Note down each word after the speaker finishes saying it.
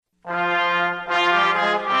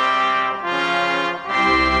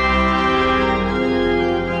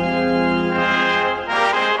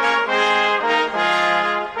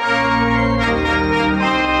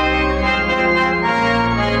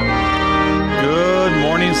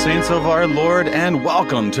saints of our Lord, and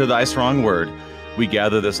welcome to Thy Strong Word. We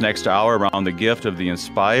gather this next hour around the gift of the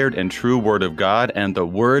inspired and true Word of God and the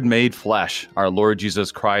Word made flesh, our Lord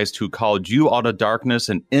Jesus Christ, who called you out of darkness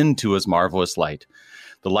and into his marvelous light.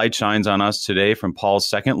 The light shines on us today from Paul's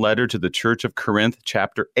second letter to the Church of Corinth,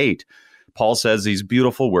 chapter 8. Paul says these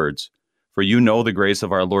beautiful words, "For you know the grace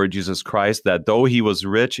of our Lord Jesus Christ, that though he was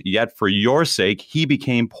rich, yet for your sake he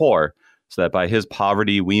became poor, so that by his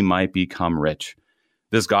poverty we might become rich."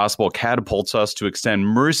 This gospel catapults us to extend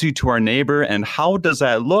mercy to our neighbor, and how does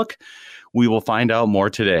that look? We will find out more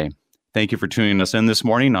today. Thank you for tuning us in this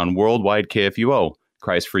morning on Worldwide KFUO,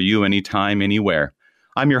 Christ for you, anytime, anywhere.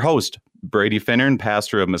 I'm your host, Brady Finnern,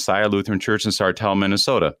 pastor of Messiah Lutheran Church in Sartell,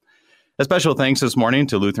 Minnesota. A special thanks this morning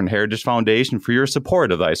to Lutheran Heritage Foundation for your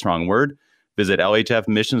support of Thy Strong Word. Visit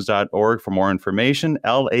lhfmissions.org for more information,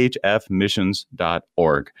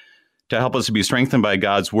 lhfmissions.org. To help us to be strengthened by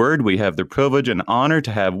God's Word, we have the privilege and honor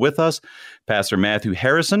to have with us Pastor Matthew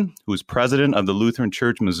Harrison, who is president of the Lutheran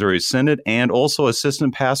Church Missouri Synod and also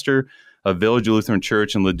assistant pastor of Village Lutheran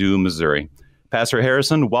Church in Ladue, Missouri. Pastor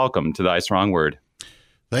Harrison, welcome to Thy Strong Word.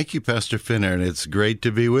 Thank you, Pastor Finner, and it's great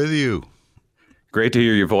to be with you. Great to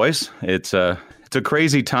hear your voice. It's a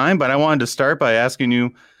crazy time, but I wanted to start by asking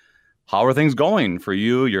you, how are things going for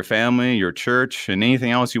you, your family, your church, and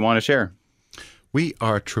anything else you want to share? We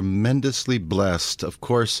are tremendously blessed. Of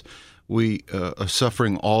course, we are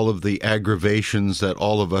suffering all of the aggravations that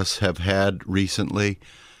all of us have had recently,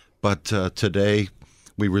 but today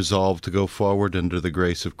we resolve to go forward under the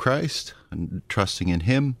grace of Christ and trusting in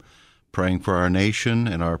Him, praying for our nation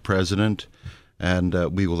and our president, and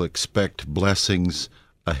we will expect blessings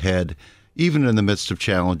ahead, even in the midst of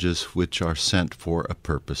challenges which are sent for a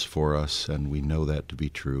purpose for us, and we know that to be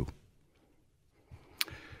true.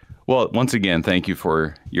 Well, once again, thank you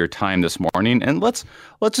for your time this morning. And let's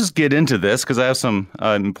just get into this, because I have some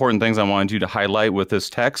important things I wanted you to highlight with this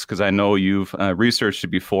text, because I know you've researched it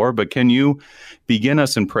before. But can you begin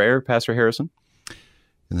us in prayer, Pastor Harrison?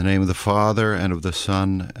 In the name of the Father, and of the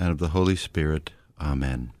Son, and of the Holy Spirit.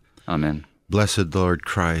 Amen. Amen. Blessed Lord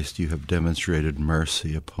Christ, you have demonstrated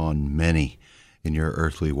mercy upon many in your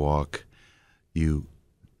earthly walk. You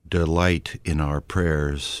delight in our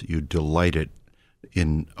prayers. You delighted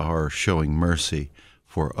in our showing mercy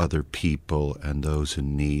for other people and those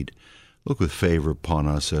in need. Look with favor upon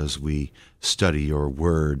us as we study your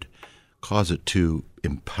word. Cause it to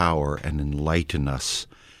empower and enlighten us,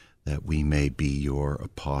 that we may be your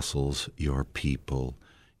apostles, your people,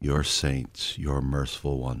 your saints, your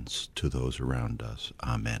merciful ones to those around us.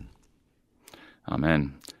 Amen.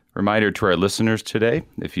 Amen. Reminder to our listeners today,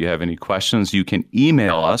 if you have any questions, you can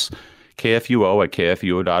email us,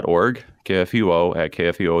 kfuo@kfuo.org,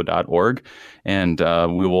 kfuo@kfuo.org, and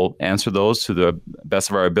we will answer those to the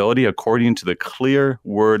best of our ability according to the clear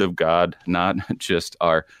Word of God, not just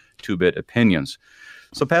our two-bit opinions.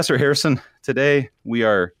 So, Pastor Harrison, today we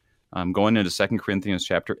are going into 2 Corinthians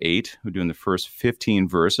chapter 8. We're doing the first 15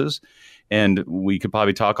 verses, and we could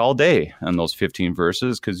probably talk all day on those 15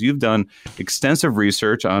 verses, because you've done extensive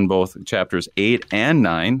research on both chapters 8 and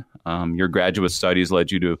 9. Your graduate studies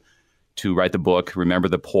led you to write the book, Remember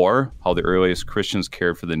the Poor, How the Earliest Christians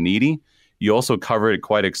Cared for the Needy. You also covered it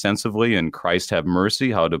quite extensively in Christ Have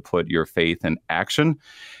Mercy, how to put your faith in action.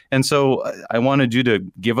 And so I wanted you to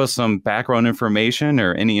give us some background information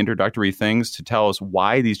or any introductory things to tell us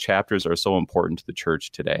why these chapters are so important to the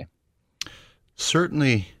church today.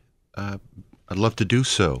 Certainly, I'd love to do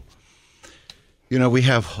so. You know, we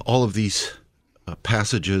have all of these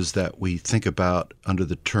passages that we think about under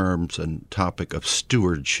the terms and topic of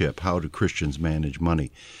stewardship. How do Christians manage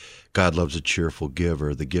money? God loves a cheerful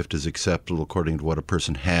giver. The gift is acceptable according to what a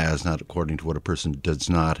person has, not according to what a person does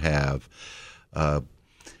not have.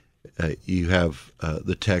 You have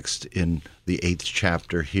the text in the 8th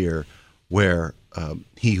chapter here where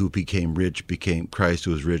he who became rich became, Christ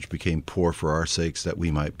who was rich became poor for our sakes, that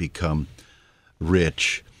we might become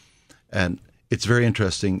rich. And it's very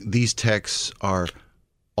interesting. These texts are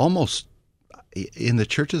almost, in the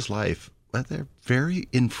church's life, they're very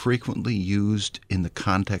infrequently used in the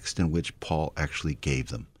context in which Paul actually gave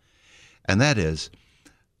them. And that is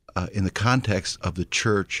in the context of the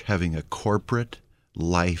church having a corporate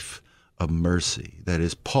life of mercy. That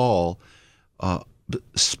is, Paul,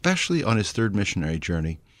 especially on his third missionary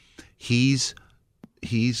journey, he's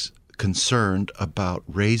concerned about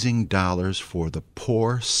raising dollars for the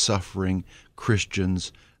poor, suffering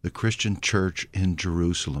Christians, the Christian church in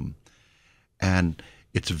Jerusalem. And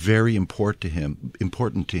it's very important to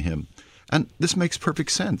him. And this makes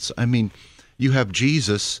perfect sense. I mean, you have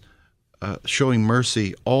Jesus showing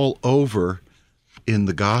mercy all over in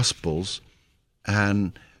the Gospels,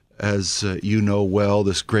 and as you know well,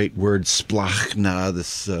 this great word splachna,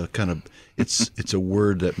 this it's a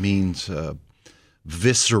word that means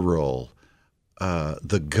visceral,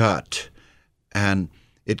 the gut, and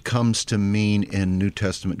it comes to mean in New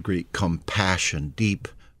Testament Greek compassion, deep,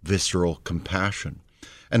 visceral compassion.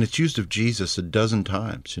 And it's used of Jesus a dozen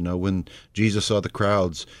times. When Jesus saw the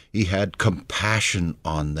crowds, he had compassion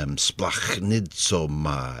on them,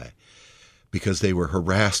 splachnidzomai, because they were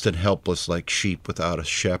harassed and helpless like sheep without a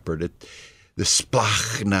shepherd. The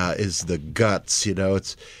splachna is the guts,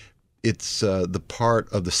 it's the part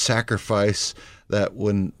of the sacrifice that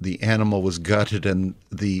when the animal was gutted and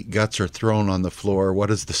the guts are thrown on the floor,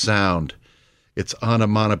 what is the sound? It's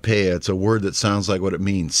onomatopoeia. It's a word that sounds like what it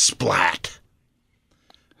means, splat.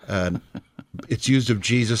 And it's used of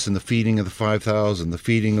Jesus in the feeding of the 5,000, the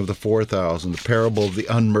feeding of the 4,000, the parable of the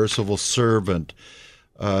unmerciful servant,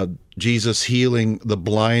 Jesus healing the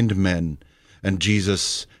blind men, and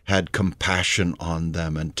Jesus had compassion on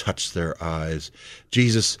them and touched their eyes.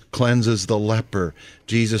 Jesus cleanses the leper.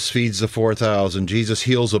 Jesus feeds the 4,000. Jesus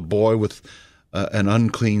heals a boy with an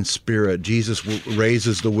unclean spirit. Jesus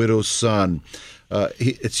raises the widow's son.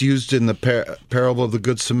 It's used in the parable of the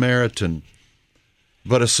Good Samaritan.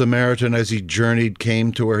 But a Samaritan, as he journeyed,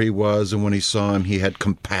 came to where he was, and when he saw him, he had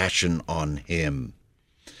compassion on him.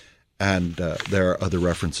 And there are other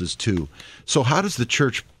references too. So how does the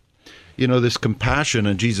church, this compassion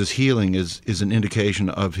and Jesus healing is an indication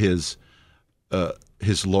of his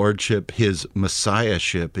lordship, his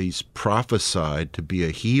messiahship. He's prophesied to be a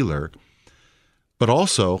healer. But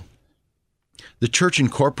also, the church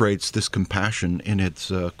incorporates this compassion in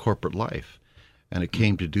its corporate life. And it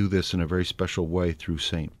came to do this in a very special way through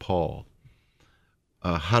St. Paul.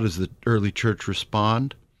 How does the early church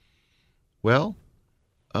respond? Well,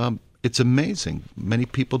 it's amazing. Many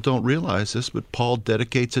people don't realize this, but Paul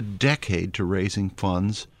dedicates a decade to raising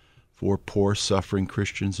funds for poor, suffering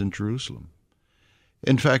Christians in Jerusalem.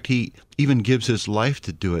 In fact, he even gives his life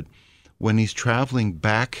to do it. When he's traveling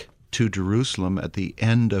back to Jerusalem at the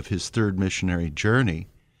end of his third missionary journey,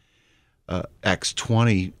 Acts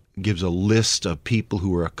 20 gives a list of people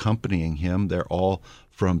who are accompanying him. They're all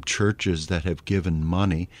from churches that have given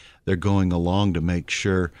money. They're going along to make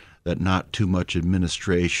sure that not too much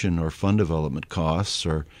administration or fund development costs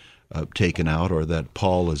are taken out, or that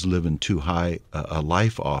Paul is living too high a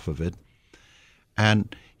life off of it.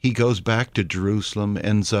 And he goes back to Jerusalem,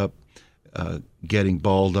 ends up getting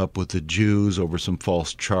balled up with the Jews over some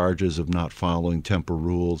false charges of not following temple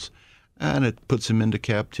rules. And it puts him into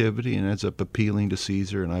captivity and ends up appealing to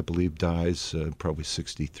Caesar, and I believe dies probably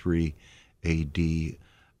 63 A.D.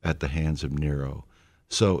 at the hands of Nero.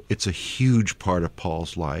 So it's a huge part of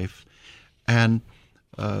Paul's life. And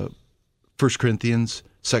 1 Corinthians,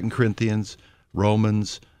 2 Corinthians,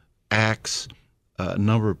 Romans, Acts, a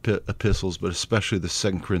number of epistles, but especially the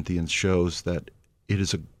 2 Corinthians shows that it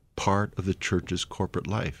is a part of the church's corporate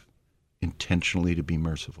life, intentionally to be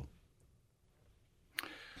merciful.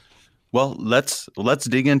 Well, let's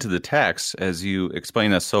dig into the text, as you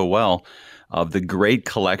explain that so well, of the great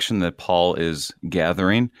collection that Paul is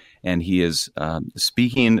gathering, and he is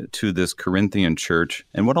speaking to this Corinthian church.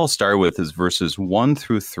 And what I'll start with is verses 1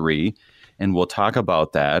 through 3, and we'll talk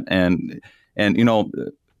about that. And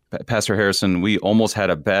Pastor Harrison, we almost had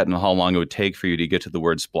a bet on how long it would take for you to get to the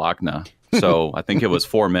word splachna. So I think it was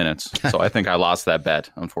 4 minutes. So I think I lost that bet,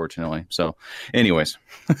 unfortunately. So anyways,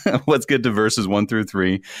 let's get to verses 1 through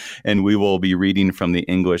 3, and we will be reading from the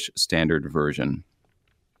English Standard Version.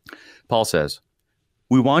 Paul says,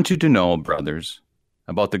 "We want you to know, brothers,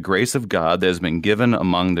 about the grace of God that has been given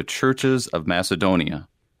among the churches of Macedonia.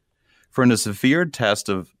 For in the severe test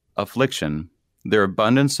of affliction, their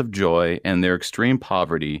abundance of joy and their extreme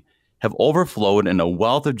poverty have overflowed in a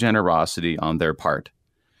wealth of generosity on their part.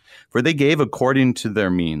 For they gave according to their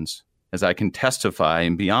means, as I can testify,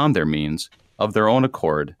 and beyond their means, of their own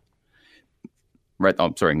accord." Right.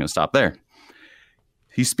 Oh, sorry, I'm going to stop there.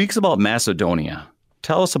 He speaks about Macedonia.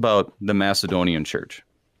 Tell us about the Macedonian church.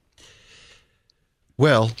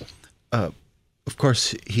 Well, of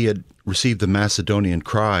course, he had received the Macedonian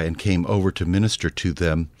cry and came over to minister to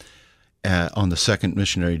them on the second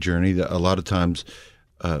missionary journey. A lot of times,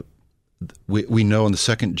 we know in the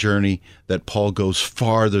second journey that Paul goes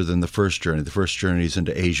farther than the first journey. The first journey is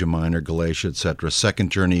into Asia Minor, Galatia, etc.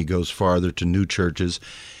 Second journey, he goes farther to new churches.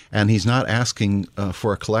 And he's not asking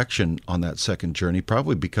for a collection on that second journey,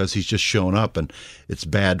 probably because he's just shown up, and it's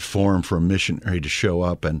bad form for a missionary to show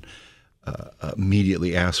up and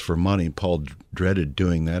immediately ask for money. Paul dreaded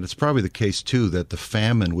doing that. It's probably the case, too, that the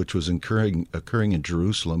famine which was occurring in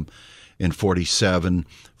Jerusalem in 47,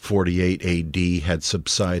 48 A.D. had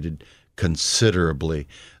subsided considerably.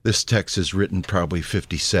 This text is written probably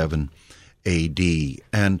 57 A.D.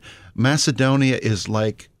 And Macedonia is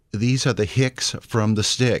like, these are the hicks from the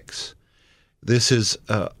sticks. This is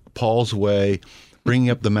Paul's way,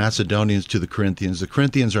 bringing up the Macedonians to the Corinthians. The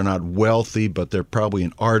Corinthians are not wealthy, but they're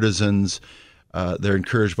probably artisans. They're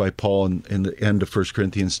encouraged by Paul in the end of 1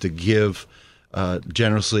 Corinthians to give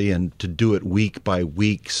generously and to do it week by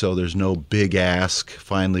week, so there's no big ask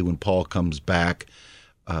finally when Paul comes back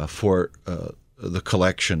for the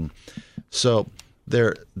collection. So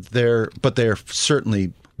they're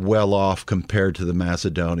certainly well off compared to the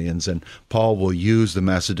Macedonians, and Paul will use the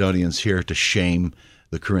Macedonians here to shame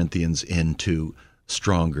the Corinthians into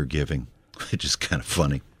stronger giving, which is kind of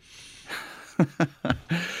funny.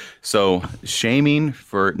 So shaming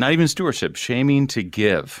for not even stewardship, shaming to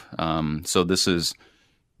give. So this is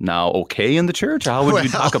now okay in the church? How would you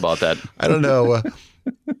talk about that? I don't know.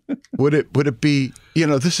 Would it be?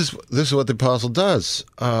 This is what the apostle does.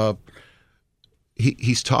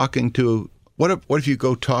 He's talking to. What if you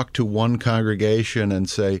go talk to one congregation and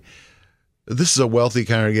say, "This is a wealthy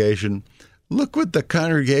congregation. Look what the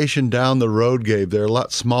congregation down the road gave. They're a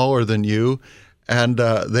lot smaller than you, and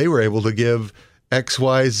they were able to give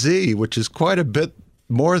XYZ, which is quite a bit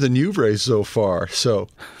more than you've raised so far." So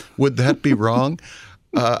would that be wrong?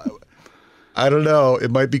 I don't know.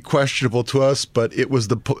 It might be questionable to us, but it was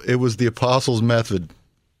the apostles' method.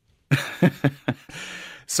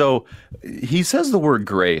 So he says the word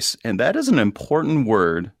grace, and that is an important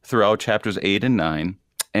word throughout chapters 8 and 9.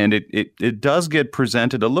 And it does get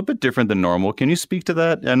presented a little bit different than normal. Can you speak to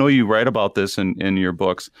that? I know you write about this in your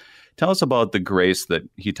books. Tell us about the grace that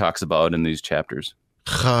he talks about in these chapters.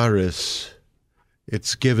 Charis.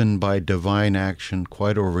 It's given by divine action,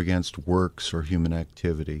 quite over against works or human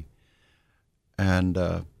activity.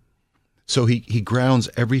 And so he grounds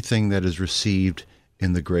everything that is received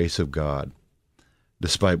in the grace of God,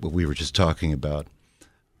 despite what we were just talking about,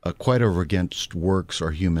 quite over against works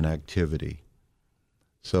or human activity.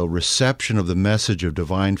 So reception of the message of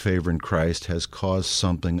divine favor in Christ has caused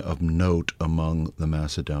something of note among the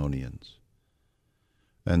Macedonians.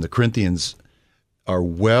 And the Corinthians are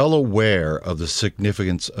well aware of the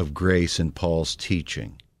significance of grace in Paul's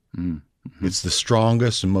teaching. Mm-hmm. It's the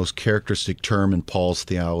strongest and most characteristic term in Paul's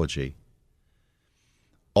theology.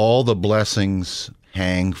 All the blessings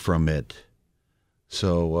hang from it.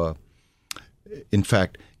 So, in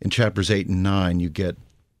fact, in chapters 8 and 9, you get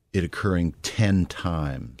it occurring 10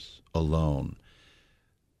 times alone.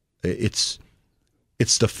 It's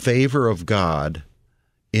the favor of God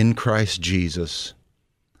in Christ Jesus,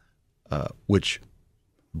 which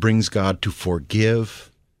brings God to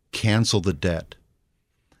forgive, cancel the debt,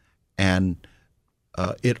 and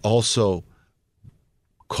it also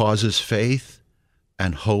causes faith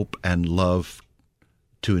and hope and love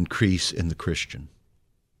to increase in the Christian.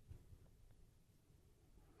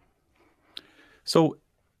 So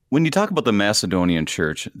when you talk about the Macedonian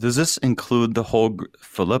church, does this include the whole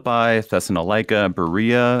Philippi, Thessalonica,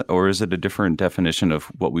 Berea, or is it a different definition of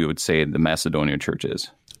what we would say the Macedonian church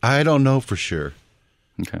is? I don't know for sure.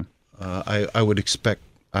 Okay. I would expect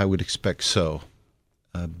so,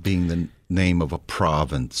 being the name of a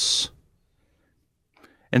province.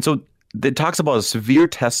 And so it talks about a severe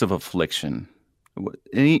test of affliction.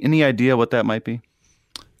 Any idea what that might be?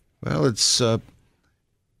 Well, it's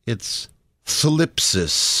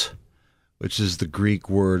thlipsis, which is the Greek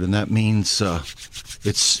word, and that means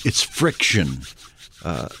it's friction,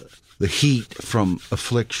 the heat from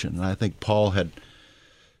affliction. And I think Paul had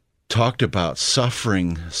talked about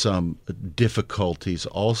suffering some difficulties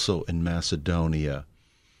also in Macedonia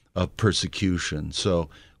of persecution. So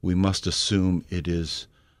we must assume it is,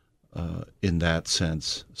 in that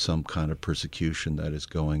sense, some kind of persecution that is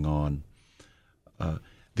going on.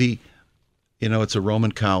 It's a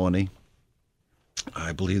Roman colony.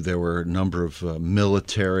 I believe there were a number of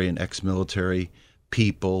military and ex-military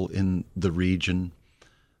people in the region.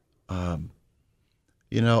 Under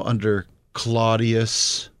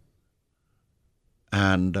Claudius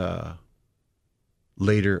and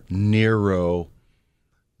later Nero,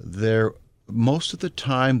 most of the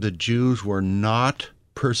time the Jews were not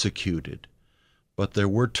persecuted, but there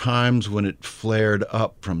were times when it flared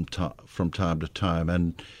up from time to time.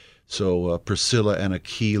 And so Priscilla and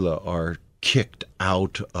Aquila are kicked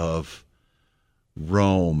out of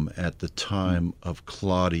Rome at the time of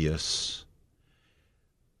Claudius,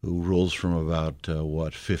 who rules from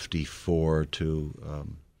about 54 to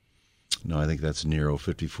I think that's Nero,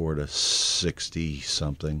 54 to 60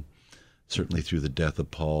 something, certainly through the death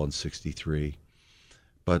of Paul in 63.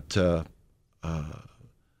 But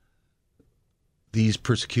these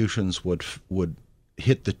persecutions would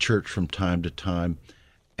hit the church from time to time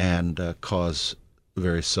and cause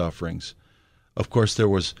various sufferings. Of course, there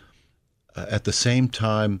was, at the same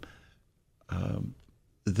time,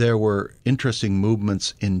 there were interesting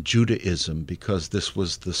movements in Judaism, because this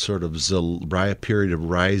was the sort of period of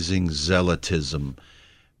rising zealotism.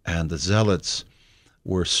 And the zealots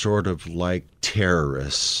were sort of like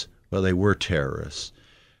terrorists. Well, they were terrorists.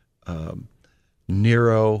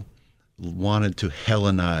 Nero wanted to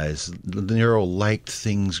Hellenize. Nero liked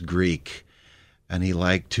things Greek, and he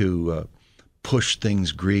liked to push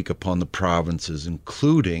things Greek upon the provinces,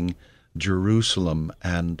 including Jerusalem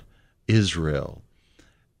and Israel.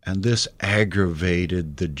 And this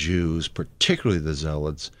aggravated the Jews, particularly the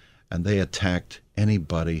Zealots, and they attacked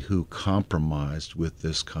anybody who compromised with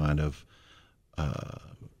this kind of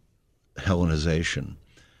Hellenization.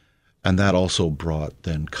 And that also brought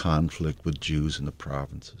then conflict with Jews in the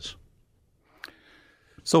provinces.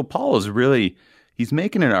 So Paul is he's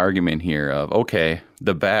making an argument here of, okay,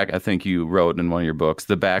 I think you wrote in one of your books,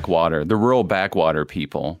 the rural backwater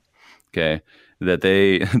people, okay, that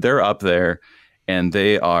they're up there and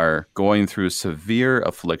they are going through severe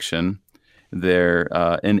affliction.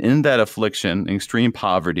 And in that affliction, extreme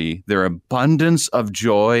poverty, their abundance of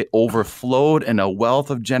joy overflowed in a wealth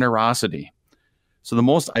of generosity. So the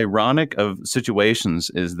most ironic of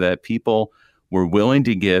situations is that people were willing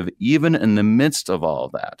to give even in the midst of all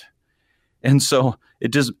of that. And so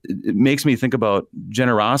it makes me think about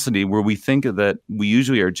generosity, where we think that we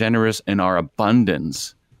usually are generous in our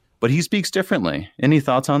abundance, but he speaks differently. Any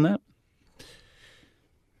thoughts on that?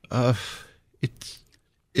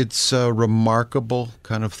 It's a remarkable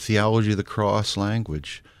kind of theology of the cross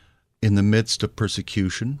language. In the midst of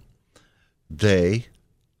persecution, they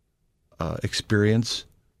experience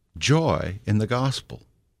joy in the gospel.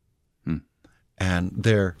 And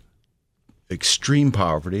their extreme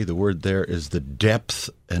poverty, the word there is the depth,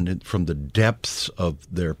 and from the depths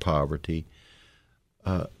of their poverty,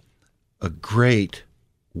 a great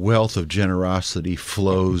wealth of generosity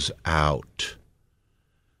flows out.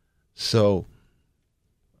 So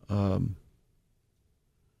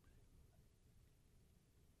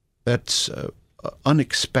that's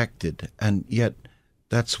unexpected, and yet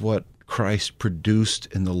that's what Christ produced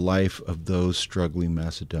in the life of those struggling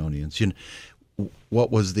Macedonians. What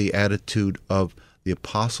was the attitude of the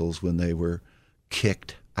apostles when they were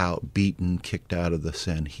kicked out of the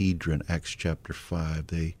Sanhedrin? Acts chapter 5,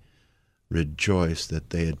 they rejoiced that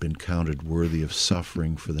they had been counted worthy of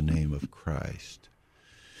suffering for the name of Christ.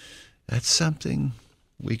 That's something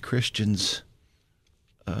we Christians,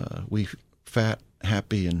 we fat,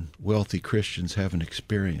 happy, and wealthy Christians haven't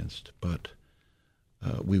experienced, but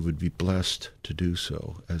we would be blessed to do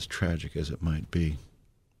so, as tragic as it might be.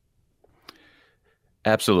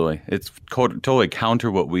 Absolutely. It's totally counter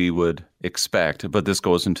what we would expect, but this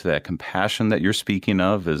goes into that compassion that you're speaking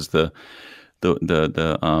of, is the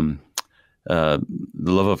love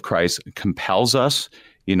of Christ compels us.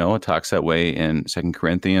 It talks that way in 2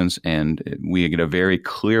 Corinthians, and we get a very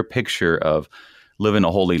clear picture of living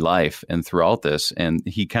a holy life. And throughout this, and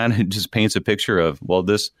he kind of just paints a picture of, well,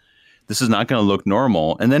 this is not going to look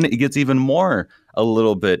normal. And then it gets even more a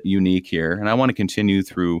little bit unique here. And I want to continue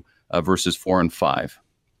through verses 4 and 5.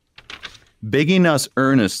 Begging us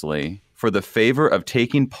earnestly for the favor of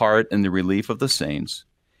taking part in the relief of the saints,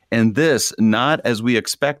 and this not as we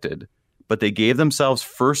expected, but they gave themselves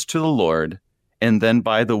first to the Lord, and then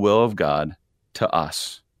by the will of God to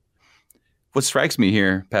us. What strikes me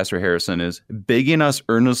here, Pastor Harrison, is begging us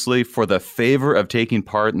earnestly for the favor of taking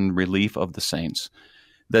part in relief of the saints.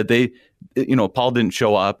 That Paul didn't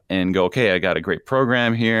show up and go, okay, I got a great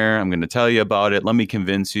program here. I'm going to tell you about it. Let me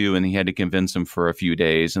convince you. And he had to convince them for a few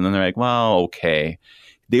days. And then they're like, well, okay.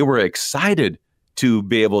 They were excited to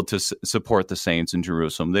be able to support the saints in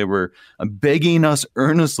Jerusalem. They were begging us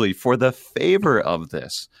earnestly for the favor of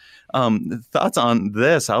this. Thoughts on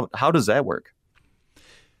this? How does that work?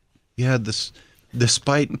 Yeah,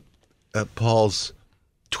 despite Paul's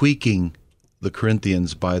tweaking the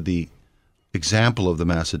Corinthians by the example of the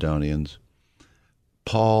Macedonians,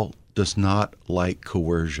 Paul does not like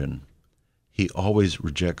coercion. He always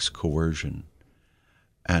rejects coercion.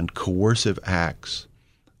 And coercive acts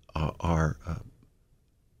are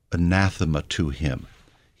anathema to him.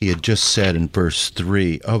 He had just said in verse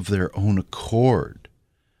 3, of their own accord,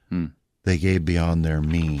 they gave beyond their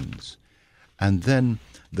means. And then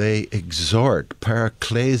they exhort.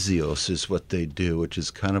 Paraklesios is what they do, which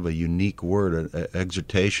is kind of a unique word, an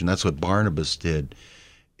exhortation. That's what Barnabas did.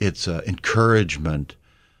 It's encouragement,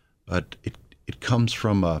 but it comes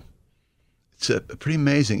from it's pretty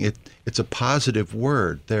amazing. It's a positive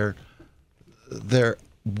word. They're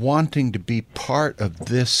wanting to be part of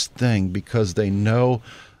this thing because they know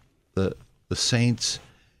the saints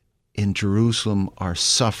in Jerusalem are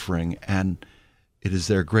suffering, and it is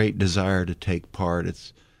their great desire to take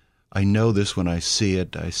part. I know this when I see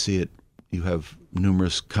it. You have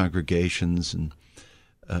numerous congregations, and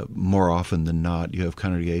more often than not, you have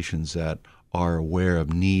congregations that are aware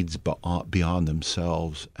of needs beyond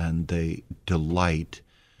themselves, and they delight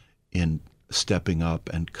in stepping up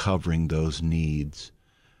and covering those needs.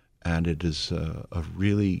 And it is a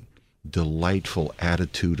really delightful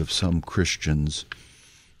attitude of some Christians,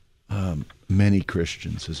 many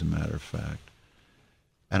Christians, as a matter of fact.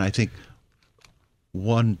 And I think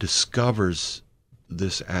one discovers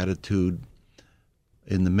this attitude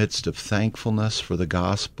in the midst of thankfulness for the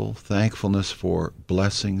gospel, thankfulness for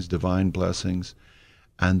blessings, divine blessings,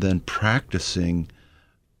 and then practicing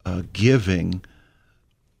giving,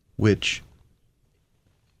 which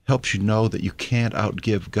helps you know that you can't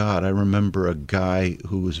outgive God. I remember a guy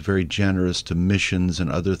who was very generous to missions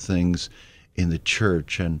and other things in the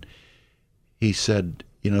church, and he said,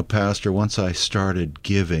 Pastor, once I started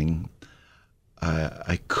giving,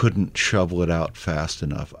 I couldn't shovel it out fast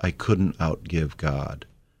enough. I couldn't outgive God.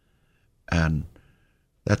 And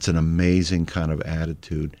that's an amazing kind of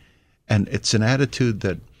attitude. And it's an attitude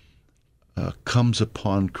that comes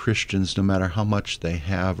upon Christians no matter how much they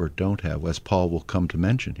have or don't have, as Paul will come to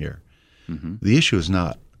mention here. Mm-hmm. The issue is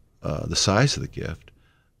not the size of the gift.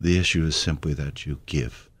 The issue is simply that you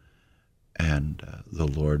give. And the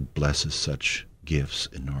Lord blesses such gifts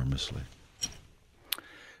enormously.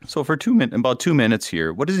 So for about 2 minutes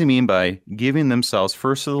here, what does he mean by giving themselves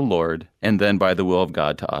first to the Lord and then by the will of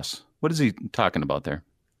God to us? What is he talking about there?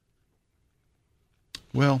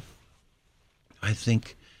 Well, I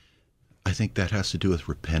think that has to do with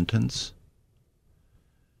repentance.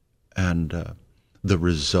 And the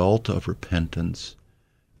result of repentance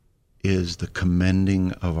is the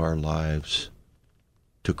commending of our lives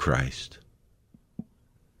to Christ.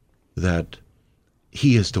 That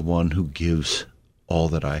he is the one who gives all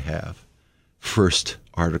that I have. First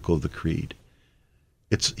article of the Creed.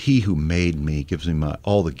 It's he who made me, gives me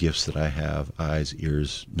all the gifts that I have, eyes,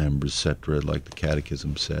 ears, members, etc., like the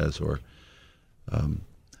Catechism says, or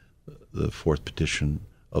the fourth petition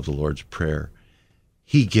of the Lord's Prayer.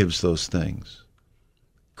 He gives those things.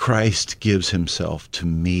 Christ gives himself to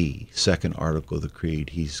me, second article of the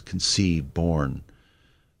Creed. He's conceived, born,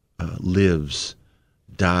 lives,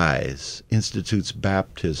 dies, institutes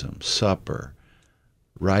baptism, supper,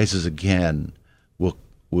 rises again,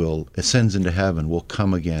 will ascends into heaven, will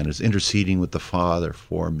come again, is interceding with the Father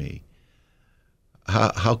for me.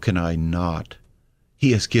 How can I not?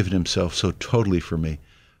 He has given himself so totally for me.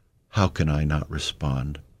 How can I not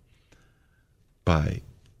respond by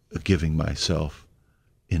giving myself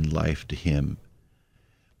in life to him?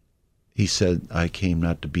 He said, I came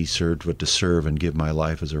not to be served, but to serve and give my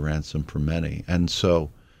life as a ransom for many. And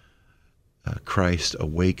so Christ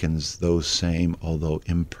awakens those same, although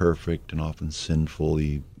imperfect and often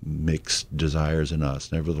sinfully mixed desires in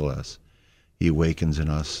us. Nevertheless, he awakens in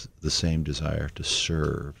us the same desire to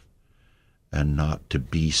serve and not to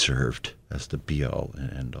be served as the be-all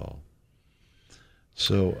and end-all.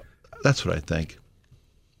 So that's what I think.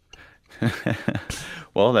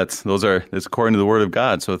 Well, that's according to the Word of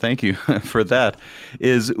God. So thank you for that.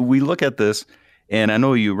 We look at this, and I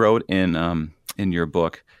know you wrote in your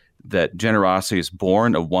book that generosity is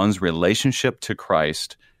born of one's relationship to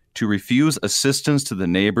Christ. To refuse assistance to the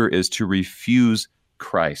neighbor is to refuse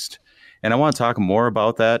Christ. And I want to talk more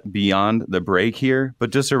about that beyond the break here,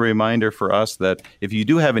 but just a reminder for us that if you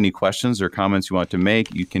do have any questions or comments you want to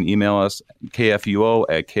make, you can email us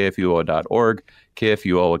kfuo@kfuo.org,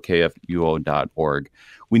 kfuo@kfuo.org.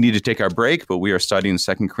 We need to take our break, but we are studying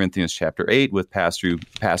 2 Corinthians chapter 8 with Pastor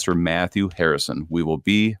Matthew Harrison. We will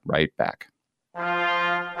be right back.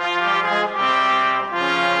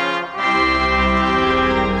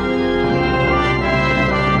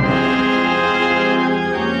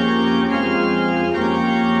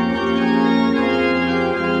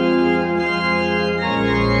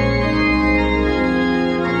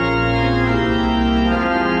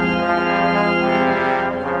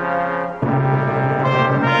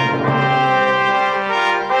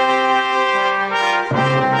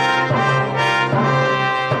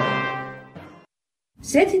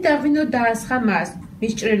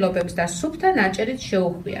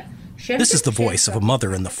 This is the voice of a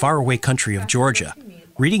mother in the faraway country of Georgia,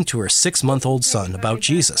 reading to her 6-month-old son about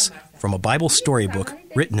Jesus from a Bible storybook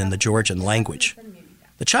written in the Georgian language.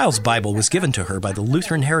 The child's Bible was given to her by the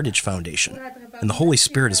Lutheran Heritage Foundation, and the Holy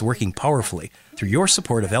Spirit is working powerfully through your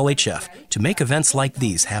support of LHF to make events like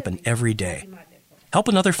these happen every day. Help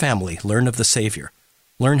another family learn of the Savior.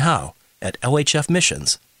 Learn how at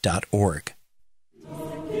lhfmissions.org.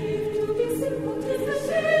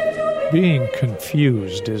 Being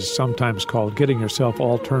confused is sometimes called getting yourself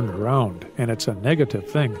all turned around, and it's a negative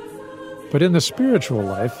thing. But in the spiritual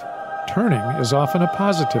life, turning is often a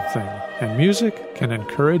positive thing, and music can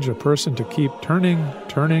encourage a person to keep turning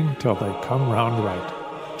till they come round right.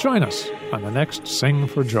 Join us on the next Sing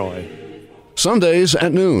for Joy. Sundays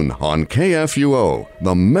at noon on KFUO,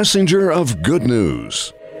 the messenger of good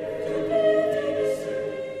news.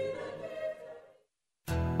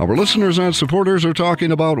 Our listeners and supporters are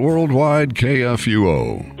talking about Worldwide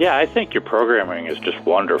KFUO. Yeah, I think your programming is just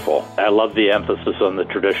wonderful. I love the emphasis on the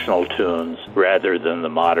traditional tunes rather than the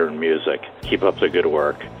modern music. Keep up the good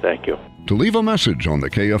work. Thank you. To leave a message on the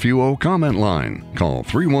KFUO comment line, call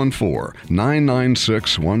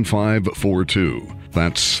 314-996-1542.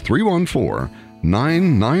 That's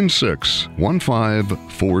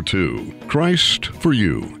 314-996-1542. Christ for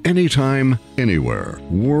you, anytime, anywhere.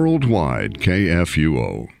 Worldwide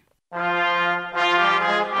KFUO.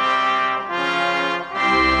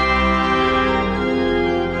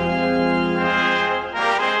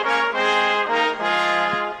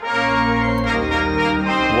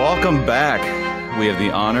 Welcome back. We have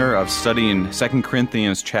the honor of studying 2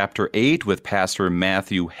 Corinthians chapter 8 with Pastor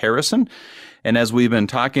Matthew Harrison. And as we've been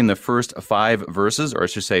talking the first 5 verses, or I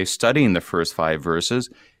should say studying the first 5 verses,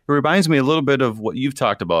 it reminds me a little bit of what you've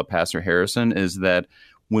talked about, Pastor Harrison, is that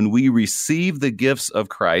when we receive the gifts of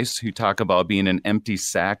Christ, you talk about being an empty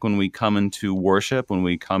sack when we come into worship, when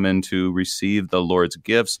we come in to receive the Lord's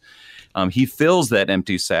gifts. He fills that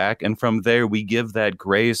empty sack, and from there we give that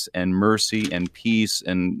grace and mercy and peace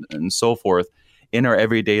and so forth in our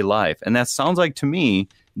everyday life. And that sounds like, to me,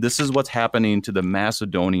 this is what's happening to the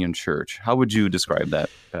Macedonian church. How would you describe that,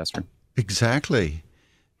 Pastor? Exactly.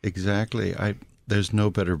 There's no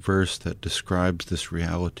better verse that describes this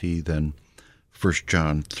reality than 1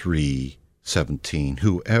 John 3:17.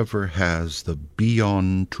 Whoever has the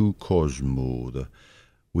bion tu cosmo,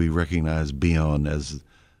 we recognize bion as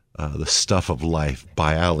the stuff of life.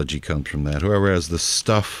 Biology comes from that. Whoever has the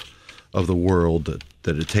stuff of the world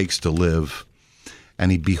that it takes to live,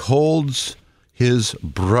 and he beholds his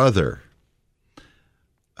brother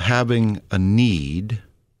having a need,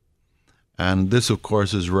 and this, of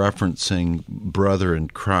course, is referencing brother in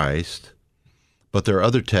Christ, but there are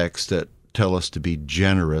other texts that tell us to be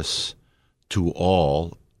generous to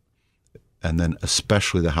all, and then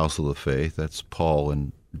especially the household of faith. That's Paul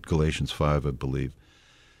in Galatians 5, I believe.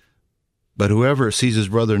 But whoever sees his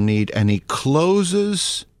brother in need and he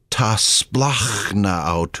closes ta splachna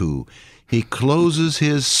autu, he closes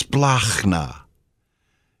his splachna.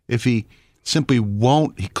 If he simply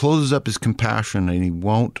won't, he closes up his compassion and he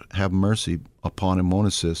won't have mercy upon him, won't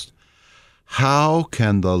assist, how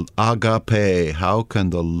can the agape, how can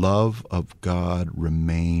the love of God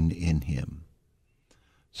remain in him?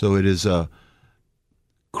 So it is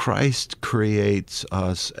Christ creates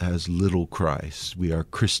us as little Christ. We are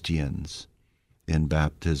Christians in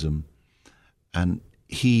baptism, and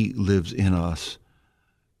he lives in us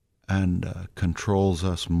and controls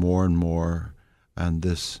us more and more, and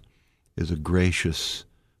this is a gracious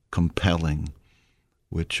compelling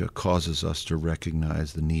which causes us to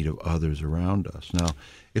recognize the need of others around us. Now,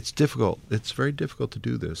 it's difficult. It's very difficult to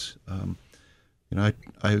do this. I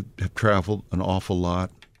have traveled an awful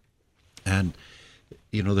lot, and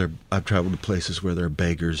I've traveled to places where there are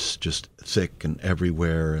beggars just thick and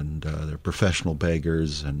everywhere, and there are professional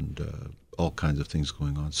beggars and all kinds of things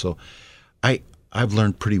going on. So I've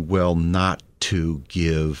learned pretty well not to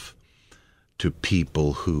give to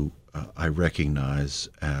people who I recognize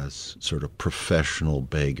as sort of professional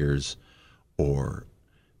beggars or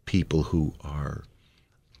people who are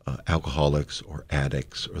alcoholics or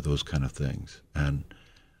addicts or those kind of things. And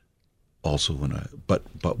also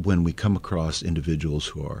when we come across individuals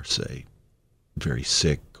who are, say, very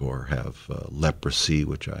sick or have leprosy,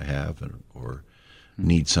 which I have, or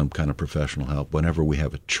need some kind of professional help, whenever we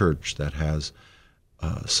have a church that has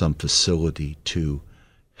some facility to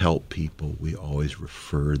help people, we always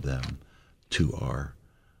refer them to our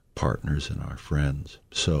partners and our friends.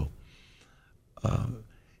 So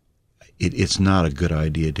it's not a good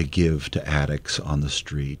idea to give to addicts on the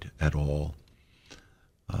street at all.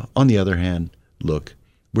 On the other hand, look,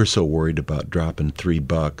 we're so worried about dropping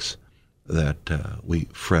 $3 that we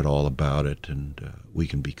fret all about it, and we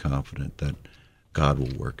can be confident that God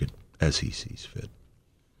will work it as he sees fit.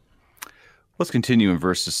 Let's continue in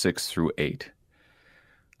verses 6 through 8.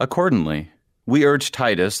 Accordingly, we urge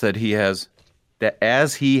Titus that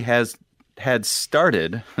as he has had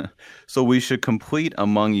started, so we should complete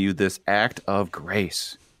among you this act of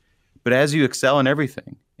grace. But as you excel in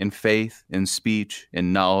everything, in faith, in speech,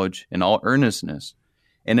 in knowledge, in all earnestness,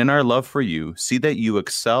 and in our love for you, see that you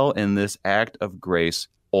excel in this act of grace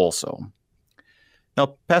also.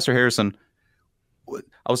 Now, Pastor Harrison,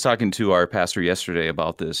 I was talking to our pastor yesterday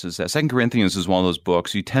about this, is that 2 Corinthians is one of those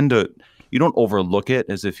books you don't overlook it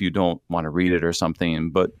as if you don't want to read it or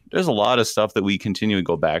something, but there's a lot of stuff that we continue to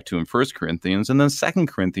go back to in 1 Corinthians, and then 2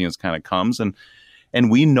 Corinthians kind of comes, and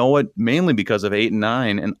we know it mainly because of 8 and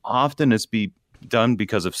 9, and often it's done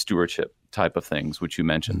because of stewardship type of things, which you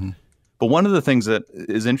mentioned. Mm-hmm. But one of the things that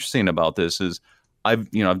is interesting about this is I've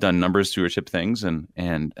done a number of stewardship things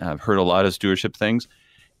and I've heard a lot of stewardship things,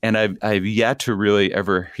 and I've yet to really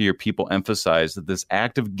ever hear people emphasize that this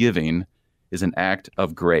act of giving is an act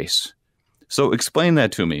of grace. So explain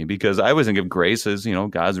that to me, because I always think of grace as,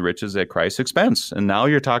 God's riches at Christ's expense. And now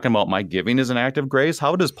you're talking about my giving as an act of grace.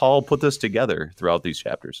 How does Paul put this together throughout these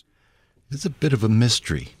chapters? It's a bit of a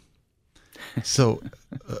mystery. So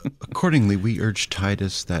accordingly, we urge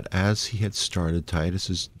Titus that as he had started, Titus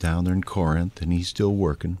is down there in Corinth and he's still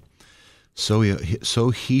working. So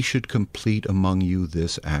he should complete among you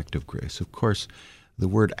this act of grace. Of course, the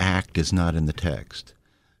word act is not in the text.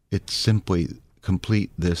 It's simply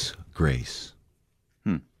complete this grace,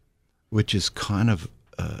 which is kind of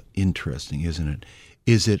interesting, isn't it?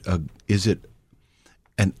 Is it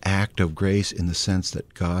an act of grace in the sense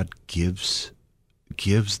that God gives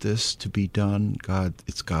this to be done?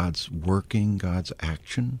 It's God's working, God's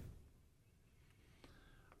action.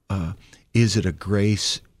 Is it a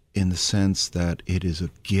grace in the sense that it is a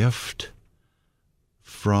gift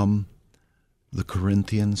from the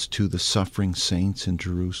Corinthians to the suffering saints in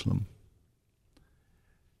Jerusalem?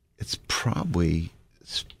 It's probably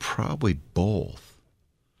both.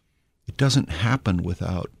 It doesn't happen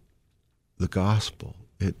without the gospel.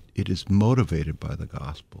 It is motivated by the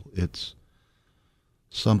gospel. It's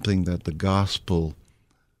something that the gospel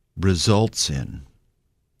results in.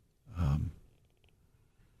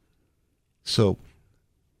 So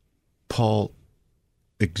Paul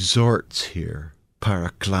exhorts here,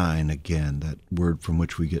 paraklein again, that word from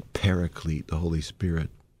which we get paraclete, the Holy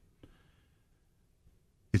Spirit.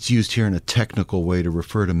 It's used here in a technical way to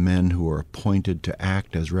refer to men who are appointed to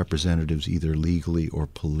act as representatives either legally or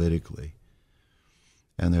politically.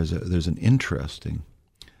 And there's an interesting,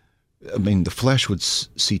 the flesh would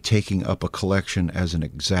see taking up a collection as an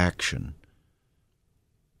exaction.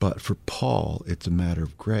 But for Paul, it's a matter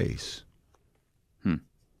of grace.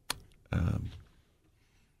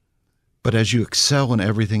 But as you excel in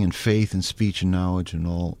everything, in faith and speech and knowledge and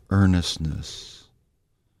all earnestness.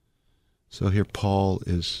 So here Paul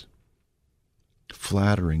is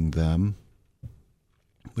flattering them,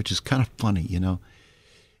 which is kind of funny,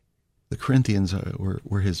 The Corinthians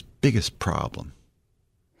were his biggest problem.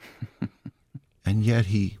 And yet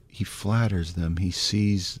he flatters them. He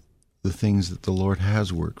sees the things that the Lord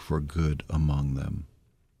has worked for good among them.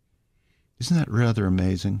 Isn't that rather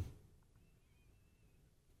amazing?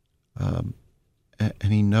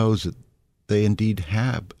 And he knows that they indeed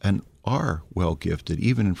have and are well gifted.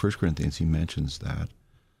 Even in 1 Corinthians he mentions that.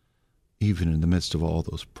 Even in the midst of all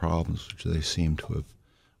those problems which they seem to have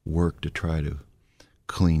worked to try to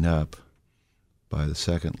clean up by the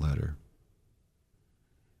second letter.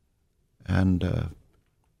 And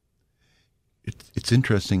it's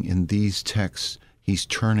interesting, in these texts he's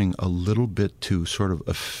turning a little bit to sort of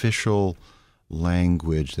official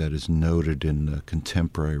language that is noted in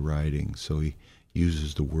contemporary writing. So he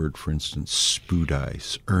uses the word, for instance,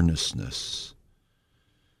 spudais, earnestness.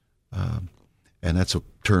 And that's a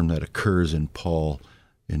term that occurs in Paul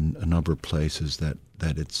in a number of places, that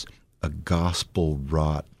it's a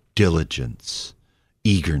gospel-wrought diligence,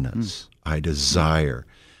 eagerness. I desire.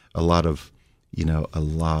 A lot of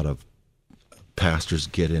pastors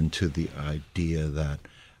get into the idea that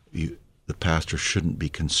the pastor shouldn't be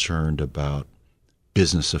concerned about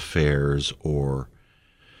business affairs or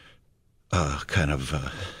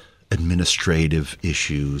administrative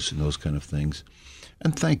issues and those kind of things.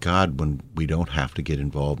 And thank God when we don't have to get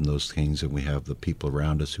involved in those things and we have the people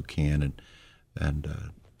around us who can and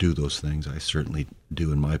do those things. I certainly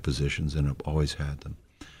do in my positions and have always had them.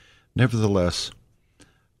 Nevertheless,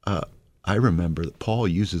 I remember that Paul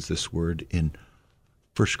uses this word in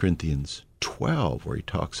 1 Corinthians 12, where he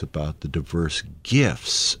talks about the diverse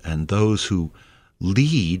gifts and those who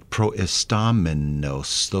lead,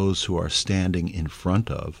 proestamenos, those who are standing in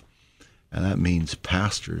front of, and that means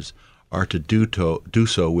pastors, are to do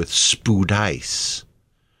so with spudais,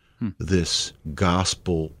 this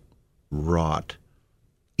gospel-wrought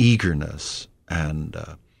eagerness and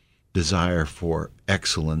desire for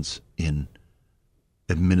excellence in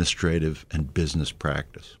administrative and business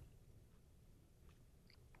practice.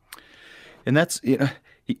 And that's,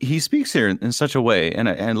 he speaks here in such a way, and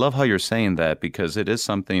I love how you're saying that, because it is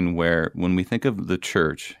something where when we think of the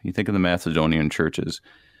church, you think of the Macedonian churches,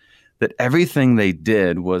 that everything they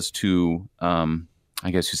did was to, I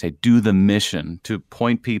guess you say, do the mission, to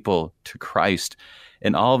point people to Christ.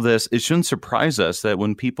 And all of this, it shouldn't surprise us that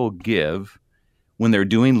when people give, when they're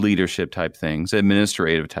doing leadership type things,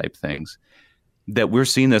 administrative type things, that we're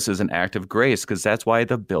seeing this as an act of grace, because that's why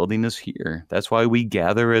the building is here. That's why we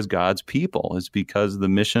gather as God's people, is because the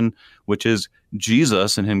mission, which is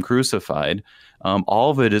Jesus and him crucified, all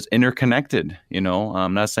of it is interconnected.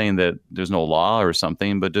 I'm not saying that there's no law or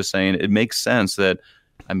something, but just saying it makes sense that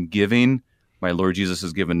I'm giving, my Lord Jesus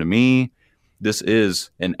has given to me. This is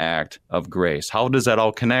an act of grace. How does that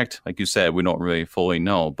all connect? Like you said, we don't really fully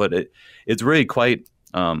know, but it's really quite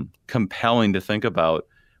compelling to think about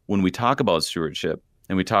when we talk about stewardship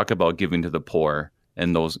and we talk about giving to the poor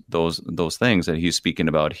and those things that he's speaking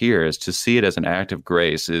about here. Is to see it as an act of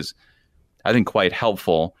grace is, I think, quite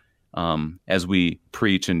helpful as we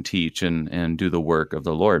preach and teach and do the work of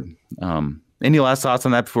the Lord. Any last thoughts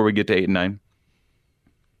on that before we get to 8 and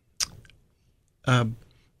 9?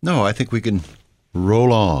 No, I think we can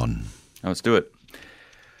roll on. Let's do it.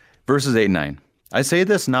 Verses 8 and 9. I say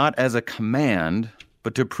this not as a command,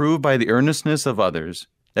 but to prove by the earnestness of others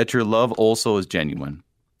that your love also is genuine.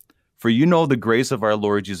 For you know the grace of our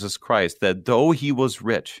Lord Jesus Christ, that though he was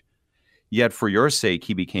rich, yet for your sake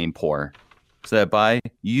he became poor, so that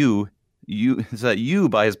you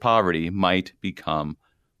by his poverty might become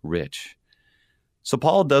rich. So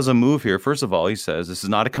Paul does a move here. First of all, he says this is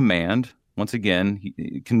not a command. Once again,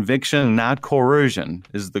 conviction, not coercion,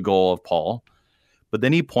 is the goal of Paul. But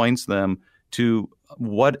then he points them to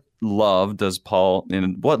what love does Paul,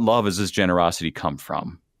 and what love does this generosity come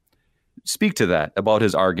from? Speak to that about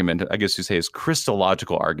his argument. I guess you say his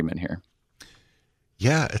Christological argument here.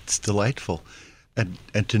 Yeah, it's delightful. And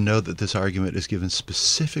to know that this argument is given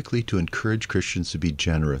specifically to encourage Christians to be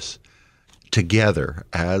generous together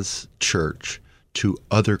as church to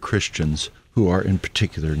other Christians who are in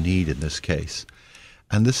particular need in this case.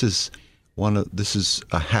 And this is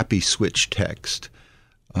a happy switch text.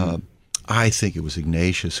 I think it was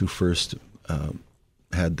Ignatius who first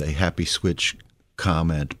had the happy switch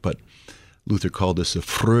comment, but Luther called this a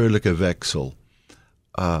fröhliche Wechsel.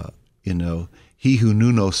 He who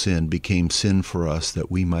knew no sin became sin for us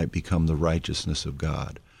that we might become the righteousness of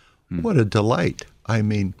God. What a delight. I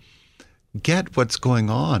mean, get what's going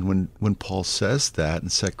on when Paul says that in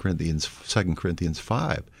 2 Corinthians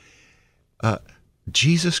 5.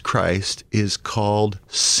 Jesus Christ is called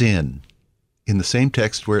sin. In the same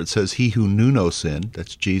text where it says he who knew no sin,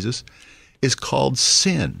 that's Jesus, is called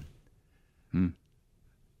sin.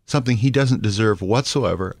 Something he doesn't deserve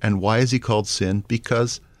whatsoever. And why is he called sin?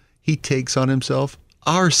 Because he takes on himself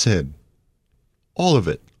our sin. All of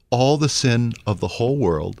it. All the sin of the whole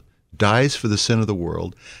world, dies for the sin of the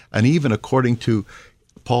world. And even according to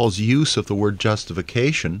Paul's use of the word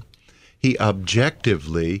justification, he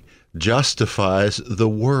objectively justifies the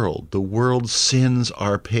world. The world's sins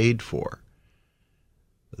are paid for.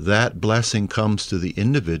 That blessing comes to the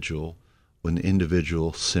individual when the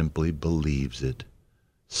individual simply believes it,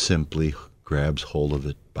 simply grabs hold of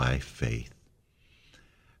it by faith.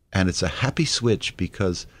 And it's a happy switch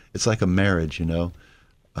because it's like a marriage,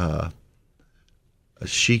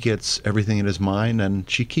 she gets everything that is mine and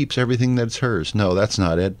she keeps everything that's hers. No, that's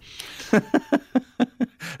not it.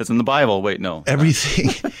 It's in the Bible. Wait, no.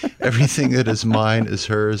 Everything that is mine is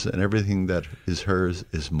hers, and everything that is hers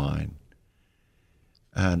is mine.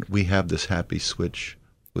 And we have this happy switch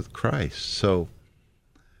with Christ. So,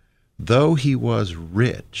 though he was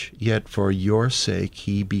rich, yet for your sake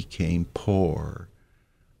he became poor,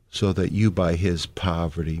 so that you by his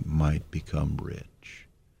poverty might become rich.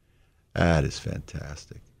 That is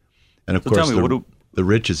fantastic. And of course, the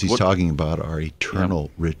riches he's talking about are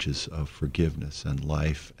eternal riches of forgiveness and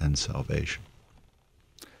life and salvation.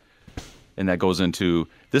 And that goes into,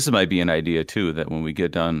 this might be an idea too, that when we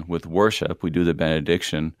get done with worship, we do the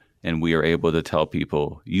benediction and we are able to tell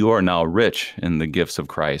people, you are now rich in the gifts of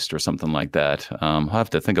Christ or something like that. I'll have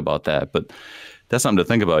to think about that, but that's something to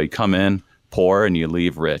think about. You come in poor and you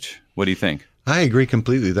leave rich. What do you think? I agree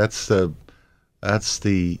completely. That's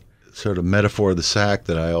the sort of metaphor of the sack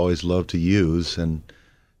that I always love to use, and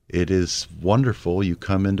it is wonderful. You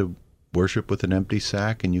come into worship with an empty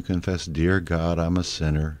sack and you confess, dear God, I'm a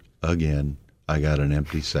sinner. Again, I got an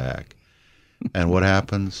empty sack. And what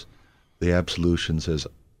happens? The absolution says,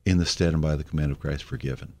 in the stead and by the command of Christ,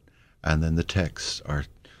 forgiven. And then the texts are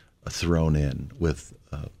thrown in with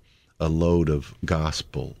a load of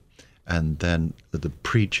gospel, and then the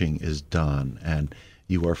preaching is done, and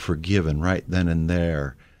you are forgiven right then and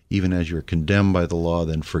there, even as you're condemned by the law,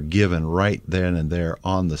 then forgiven right then and there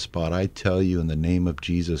on the spot. I tell you, in the name of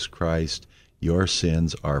Jesus Christ, your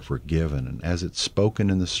sins are forgiven. And as it's spoken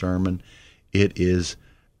in the sermon, it is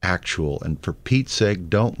actual. And for Pete's sake,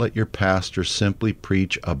 don't let your pastor simply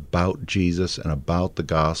preach about Jesus and about the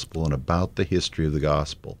gospel and about the history of the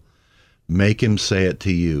gospel. Make him say it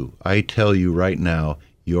to you. I tell you right now,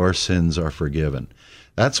 your sins are forgiven.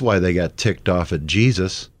 That's why they got ticked off at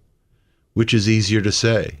Jesus, which is easier to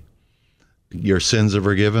say. Your sins are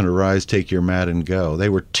forgiven, arise, take your mat and go. They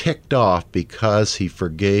were ticked off because he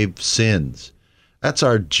forgave sins. That's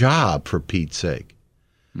our job, for Pete's sake.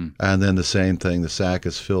 And then the same thing, the sack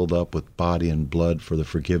is filled up with body and blood for the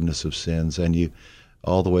forgiveness of sins, and you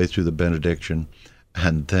all the way through the benediction,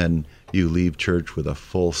 and then you leave church with a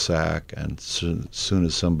full sack, and soon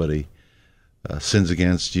as somebody sins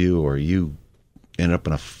against you, or you end up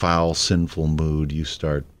in a foul, sinful mood, you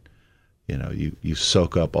start, you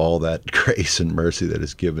soak up all that grace and mercy that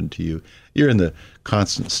is given to you. You're in the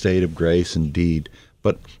constant state of grace indeed,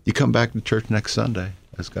 but you come back to church next Sunday,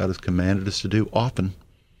 as God has commanded us to do often,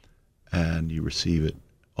 and you receive it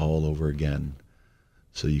all over again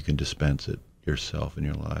so you can dispense it yourself in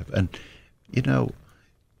your life. And,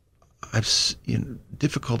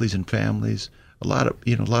 difficulties in families. A lot of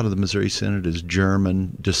the Missouri Synod is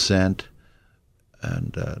German descent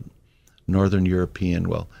and Northern European.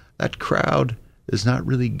 Well, that crowd is not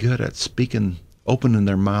really good at opening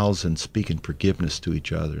their mouths and speaking forgiveness to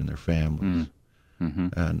each other and their families. Mm-hmm.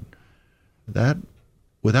 And that,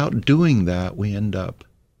 without doing that, we end up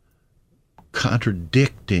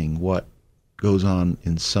contradicting what goes on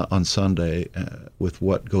on Sunday with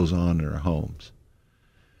what goes on in our homes.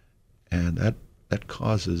 And that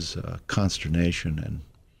causes consternation and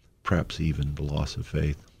perhaps even the loss of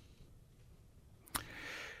faith.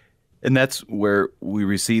 And that's where we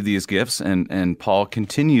receive these gifts, and Paul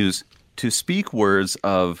continues to speak words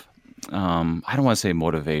of, I don't want to say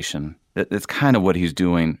motivation. That's kind of what he's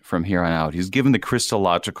doing from here on out. He's given the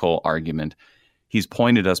Christological argument. He's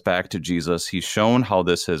pointed us back to Jesus. He's shown how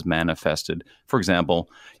this has manifested. For example,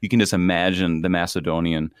 you can just imagine the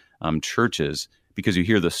Macedonian churches, because you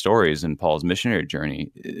hear the stories in Paul's missionary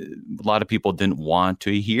journey. A lot of people didn't want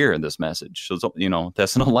to hear this message. So,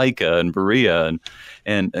 Thessalonica and Berea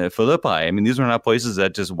and Philippi, I mean, these were not places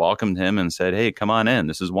that just welcomed him and said, hey, come on in,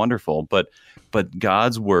 this is wonderful. But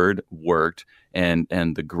God's word worked, and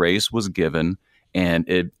the grace was given, and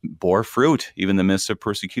it bore fruit, even in the midst of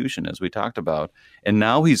persecution, as we talked about. And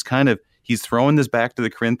now he's throwing this back to the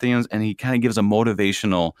Corinthians, and he kind of gives a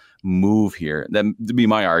motivational move here. That would be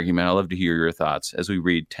my argument. I'd love to hear your thoughts as we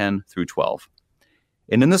read 10 through 12.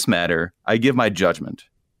 And in this matter, I give my judgment.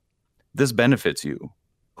 This benefits you,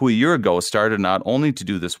 who a year ago started not only to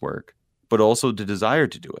do this work, but also to desire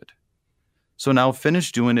to do it. So now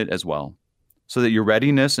finish doing it as well, so that your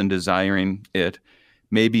readiness in desiring it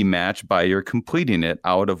may be matched by your completing it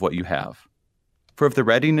out of what you have. For if the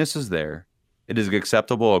readiness is there, it is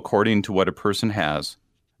acceptable according to what a person has,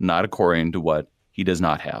 not according to what he does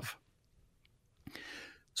not have.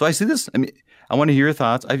 So I see this, I want to hear your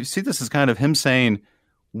thoughts. I see this as kind of him saying,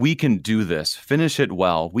 we can do this. Finish it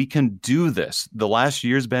well. We can do this. The last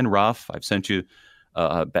year's been rough. I've sent you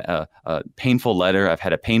a painful letter. I've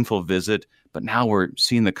had a painful visit. But now we're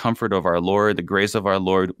seeing the comfort of our Lord, the grace of our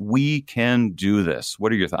Lord. We can do this.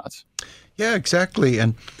 What are your thoughts? Yeah, exactly.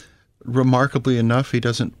 And remarkably enough, he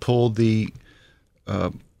doesn't pull the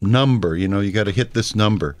number. You got to hit this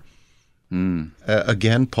number.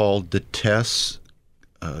 Again, Paul detests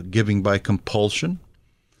giving by compulsion.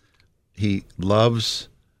 He loves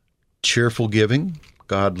cheerful giving.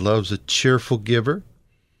 God loves a cheerful giver.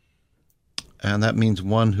 And that means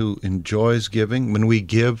one who enjoys giving. When we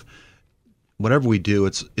give, whatever we do,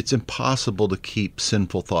 it's impossible to keep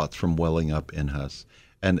sinful thoughts from welling up in us.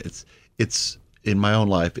 And it's in my own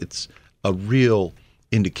life, it's a real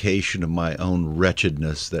indication of my own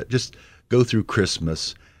wretchedness that just go through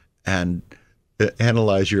Christmas and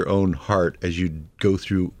analyze your own heart as you go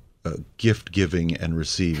through gift giving and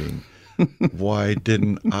receiving. Why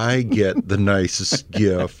didn't I get the nicest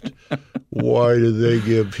gift? Why did they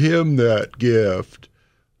give him that gift?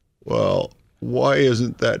 Well, why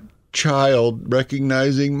isn't that child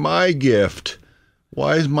recognizing my gift?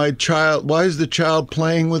 Why is the child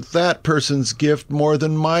playing with that person's gift more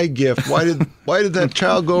than my gift? Why did that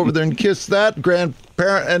child go over there and kiss that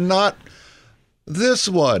grandparent and not This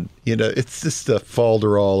one, it's just a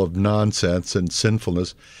falderall of nonsense and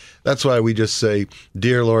sinfulness. That's why we just say,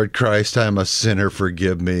 "Dear Lord Christ, I'm a sinner,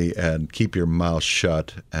 forgive me," and keep your mouth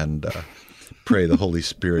shut and pray the Holy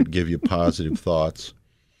Spirit give you positive thoughts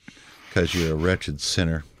because you're a wretched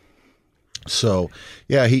sinner. So,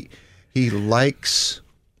 yeah, he loves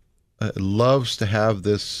to have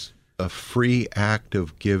this a free act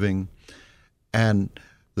of giving, and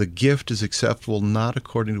the gift is acceptable not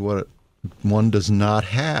according to what one does not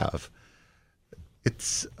have.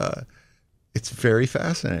 It's very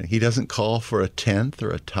fascinating. He doesn't call for a tenth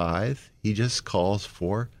or a tithe. He just calls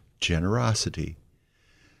for generosity.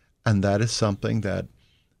 And that is something that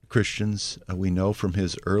Christians, we know from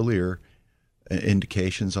his earlier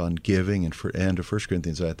indications on giving and of 1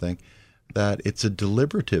 Corinthians, I think, that it's a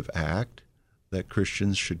deliberative act that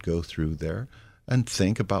Christians should go through there and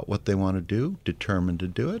think about what they want to do, determined to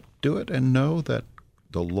do it, and know that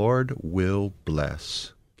the Lord will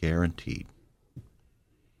bless, guaranteed.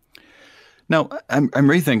 Now, I'm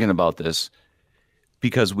rethinking about this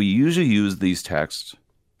because we usually use these texts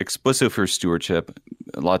explicitly for stewardship.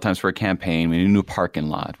 A lot of times for a campaign, we need a new parking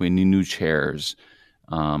lot, we need new chairs.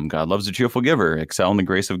 God loves a cheerful giver. Excel in the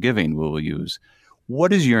grace of giving we will use.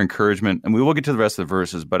 What is your encouragement? And we will get to the rest of the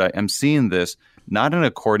verses, but I am seeing this not in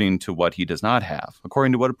according to what he does not have,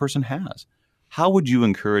 according to what a person has. How would you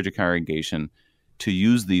encourage a congregation to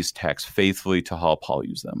use these texts faithfully to how Paul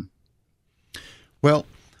used them? Well,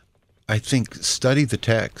 I think study the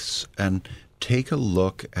texts and take a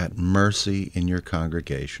look at mercy in your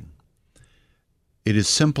congregation. It is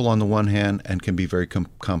simple on the one hand and can be very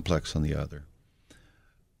complex on the other.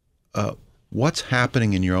 What's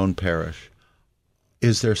happening in your own parish?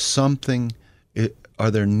 Is there something,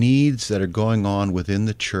 are there needs that are going on within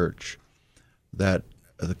the church that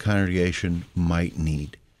the congregation might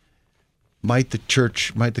need? Might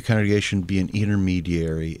the congregation be an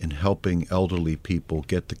intermediary in helping elderly people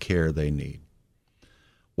get the care they need?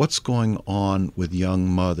 What's going on with young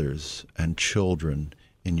mothers and children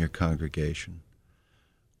in your congregation?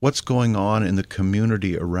 What's going on in the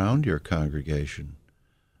community around your congregation?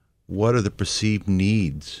 What are the perceived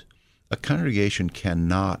needs? A congregation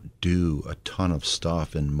cannot do a ton of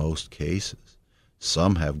stuff in most cases.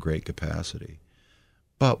 Some have great capacity.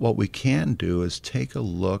 But what we can do is take a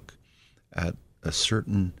look at a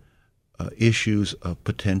certain issues of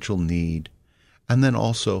potential need, and then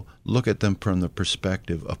also look at them from the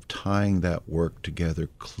perspective of tying that work together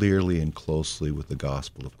clearly and closely with the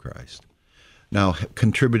gospel of Christ. Now,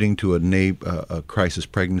 contributing to a crisis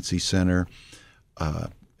pregnancy center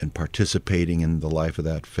and participating in the life of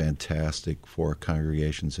that, fantastic for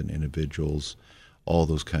congregations and individuals, all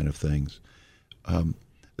those kind of things.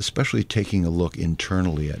 Especially taking a look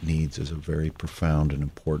internally at needs is a very profound and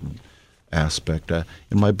important aspect.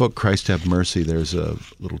 In my book, Christ Have Mercy, there's a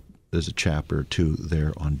chapter or two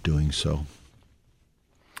there on doing so.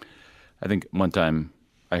 I think one time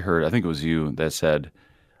I think it was you that said,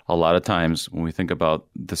 a lot of times when we think about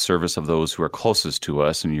the service of those who are closest to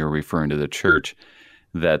us, and you're referring to the church,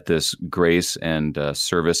 that this grace and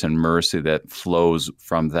service and mercy that flows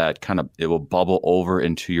from that it will bubble over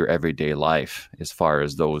into your everyday life as far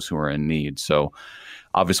as those who are in need. So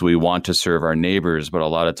obviously we want to serve our neighbors, but a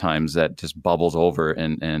lot of times that just bubbles over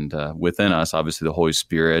and within us, obviously the Holy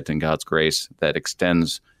Spirit and God's grace that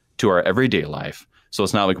extends to our everyday life. So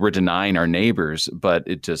it's not like we're denying our neighbors, but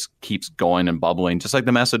it just keeps going and bubbling, just like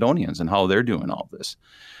the Macedonians and how they're doing all this.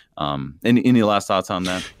 Any last thoughts on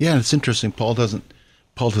that? Yeah, it's interesting. Paul doesn't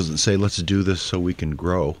say, let's do this so we can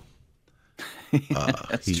grow.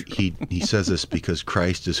 He says this because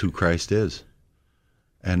Christ is who Christ is.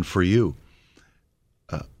 And for you,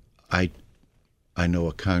 I know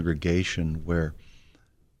a congregation where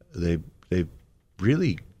they've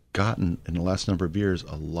really gotten, in the last number of years,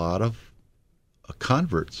 a lot of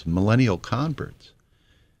converts, millennial converts.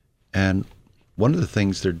 And one of the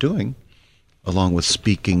things they're doing, along with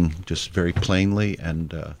speaking just very plainly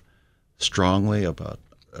and strongly about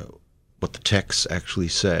what the texts actually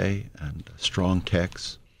say, and strong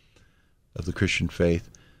texts of the Christian faith,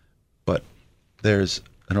 but there's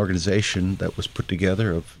an organization that was put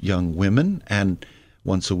together of young women, and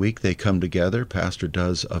once a week they come together. Pastor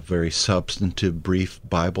does a very substantive, brief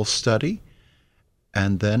Bible study,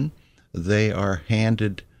 and then they are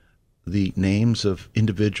handed the names of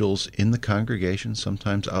individuals in the congregation,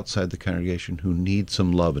 sometimes outside the congregation, who need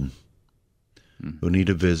some loving, who need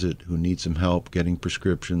a visit, who need some help getting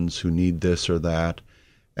prescriptions, who need this or that,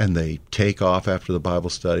 and they take off after the Bible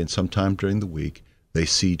study, and sometime during the week they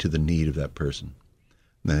see to the need of that person.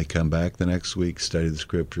 And then they come back the next week, study the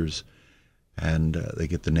scriptures, and they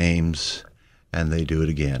get the names, and they do it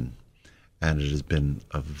again. and it has been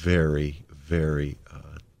a very, very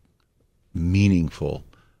meaningful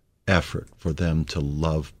effort for them to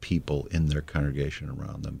love people in their congregation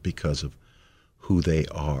around them because of who they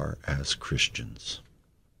are as Christians.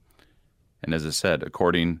 And as I said,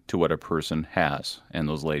 according to what a person has, and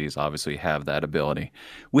those ladies obviously have that ability.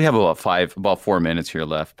 We have about 4 minutes here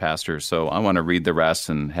left, Pastor, so I want to read the rest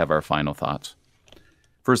and have our final thoughts.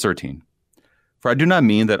 Verse 13, "For I do not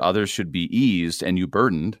mean that others should be eased and you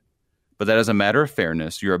burdened, but that as a matter of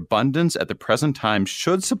fairness, your abundance at the present time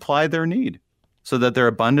should supply their need, so that their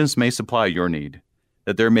abundance may supply your need,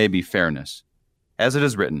 that there may be fairness. As it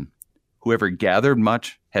is written, whoever gathered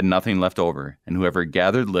much had nothing left over, and whoever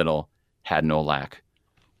gathered little had no lack."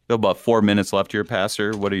 We have about 4 minutes left here,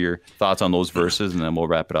 Pastor. What are your thoughts on those verses, and then we'll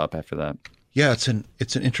wrap it up after that. Yeah, it's an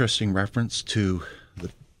interesting reference to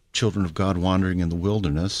the children of God wandering in the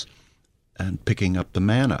wilderness and picking up the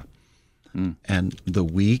manna. And the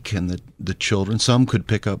weak and the children, some could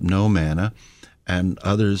pick up no manna, and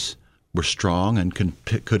others were strong and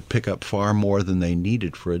could pick up far more than they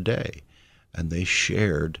needed for a day. And they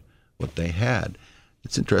shared what they had.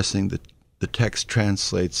 It's interesting that the text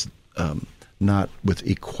translates not with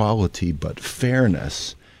equality, but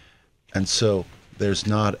fairness. And so there's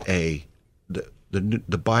not the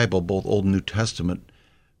Bible, both Old and New Testament,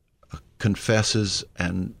 confesses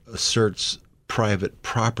and asserts private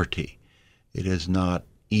property. It is not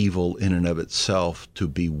evil in and of itself to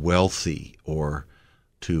be wealthy or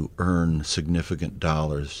to earn significant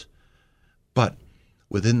dollars. But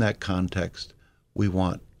within that context, we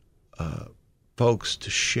want folks to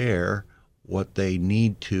share what they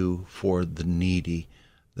need to for the needy,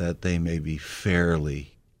 that they may be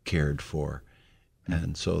fairly cared for.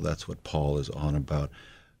 And so that's what Paul is on about.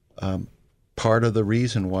 Part of the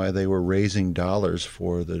reason why they were raising dollars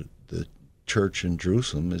for the church in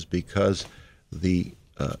Jerusalem is because the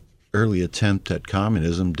early attempt at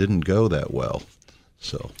communism didn't go that well.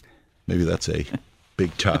 So maybe that's a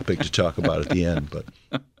big topic to talk about at the end. But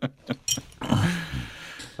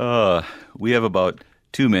we have about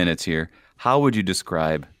 2 minutes here. How would you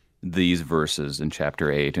describe these verses in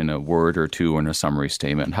chapter 8 in a word or two or in a summary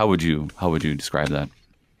statement? How would you describe that?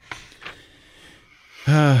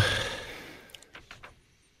 I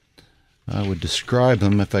would describe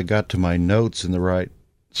them if I got to my notes in the right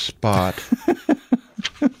spot.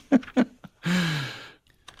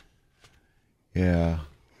 Yeah.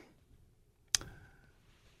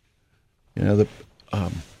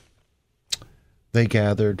 They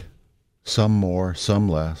gathered, some more, some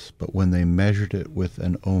less, but when they measured it with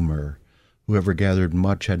an omer, whoever gathered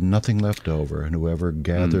much had nothing left over, and whoever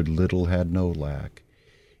gathered little had no lack.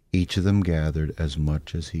 Each of them gathered as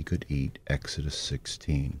much as he could eat. Exodus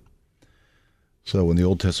 16. So when the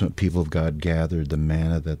Old Testament people of God gathered the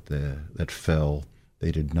manna that fell,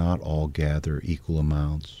 they did not all gather equal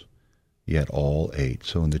amounts, yet all ate.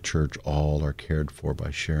 So in the church, all are cared for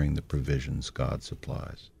by sharing the provisions God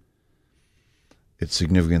supplies. It's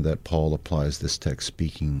significant that Paul applies this text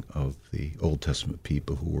speaking of the Old Testament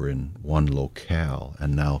people who were in one locale,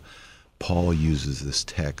 and now Paul uses this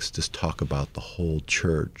text to talk about the whole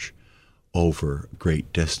church over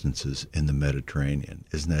great distances in the Mediterranean.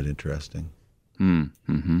 Isn't that interesting?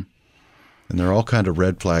 Mm-hmm. And there are all kinds of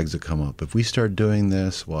red flags that come up. If we start doing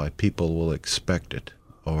this, why, people will expect it,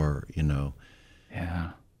 or,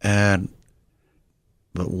 Yeah.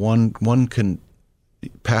 But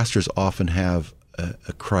pastors often have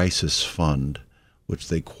a crisis fund, which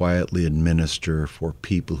they quietly administer for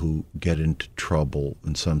people who get into trouble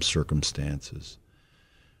in some circumstances.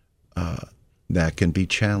 That can be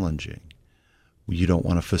challenging. You don't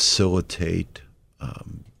want to facilitate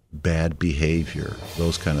bad behavior,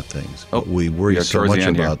 those kind of things. But we worry so much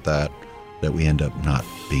about that we end up not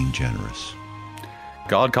being generous.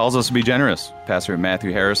 God calls us to be generous. Pastor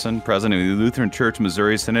Matthew Harrison, president of the Lutheran Church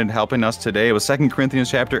Missouri Synod, helping us today with 2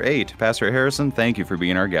 Corinthians chapter 8. Pastor Harrison, thank you for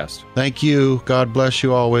being our guest. Thank you. God bless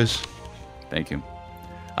you always. Thank you.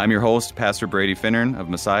 I'm your host, Pastor Brady Finnern of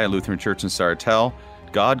Messiah Lutheran Church in Sartell.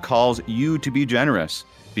 God calls you to be generous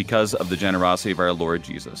because of the generosity of our Lord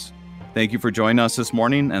Jesus. Thank you for joining us this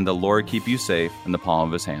morning, and the Lord keep you safe in the palm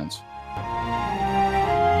of his hands.